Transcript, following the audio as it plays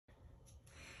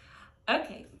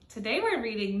Okay, today we're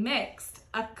reading Mixed,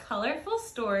 a colorful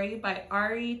story by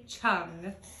Arree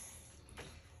Chung.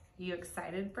 You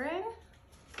excited, Bryn?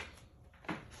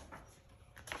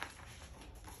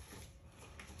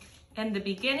 In the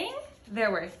beginning,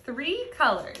 there were 3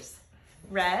 colors: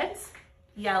 reds,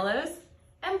 yellows,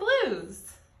 and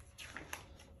blues.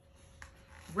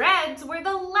 Reds were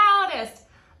the loudest.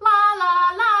 La,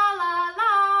 la, la, la,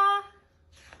 la.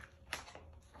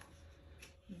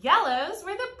 Yellows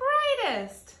were the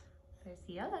brightest. There's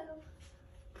yellow.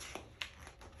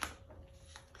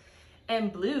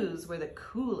 And blues were the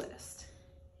coolest.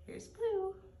 Here's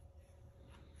blue.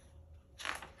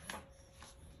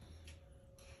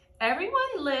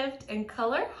 Everyone lived in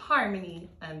color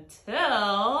harmony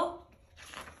until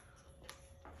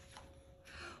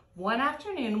one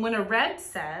afternoon when a red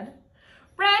said,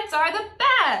 "Reds are the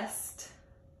best."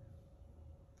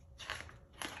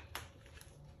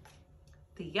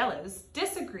 The yellows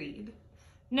disagreed.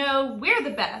 "No, we're the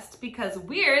best because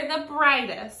we're the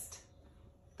brightest."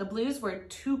 The blues were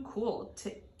too cool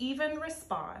to even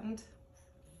respond.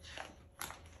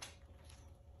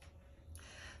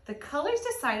 The colors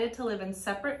decided to live in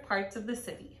separate parts of the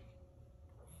city.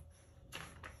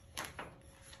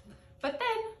 But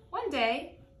then, one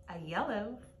day, a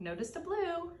yellow noticed a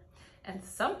blue, and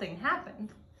something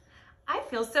happened. "I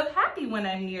feel so happy when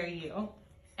I'm near you,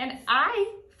 and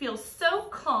I feel so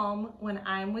calm when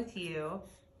I'm with you."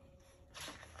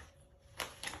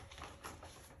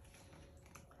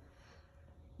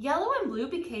 Yellow and blue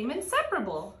became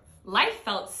inseparable. Life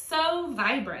felt so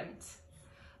vibrant.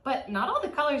 But not all the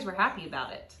colors were happy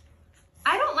about it.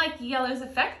 "I don't like yellow's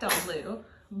effect on blue."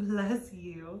 Bless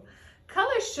you.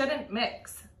 "Colors shouldn't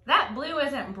mix. That blue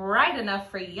isn't bright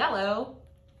enough for yellow."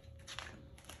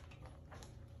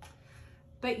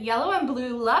 But yellow and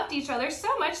blue loved each other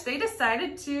so much they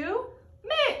decided to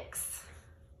mix.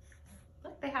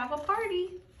 Look, they have a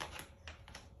party.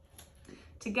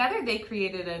 Together they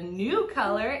created a new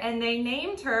color and they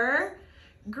named her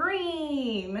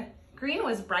green. Green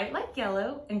was bright like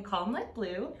yellow and calm like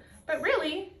blue, but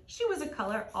really, she was a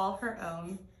color all her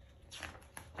own.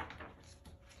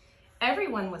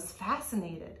 Everyone was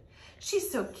fascinated.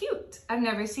 "She's so cute. I've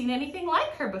never seen anything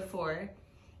like her before."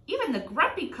 Even the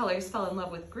grumpy colors fell in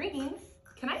love with green.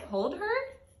 "Can I hold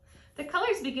her?" The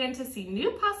colors began to see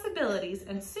new possibilities,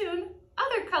 and soon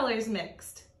other colors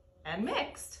mixed and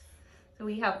mixed. So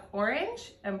we have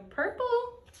orange and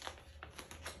purple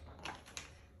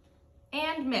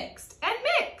and mixed and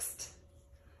mixed.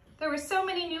 There were so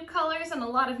many new colors and a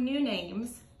lot of new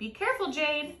names. Be careful,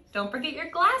 Jade. Don't forget your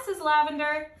glasses,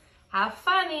 Lavender. Have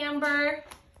fun, Amber.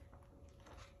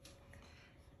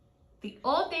 The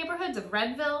old neighborhoods of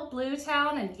Redville,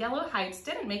 Bluetown, and Yellow Heights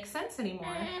didn't make sense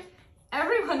anymore.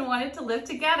 Everyone wanted to live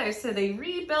together, so they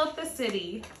rebuilt the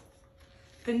city.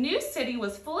 The new city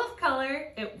was full of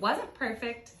color. It wasn't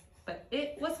perfect, but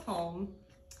it was home.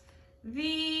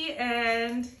 The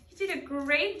end. You did a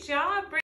great job,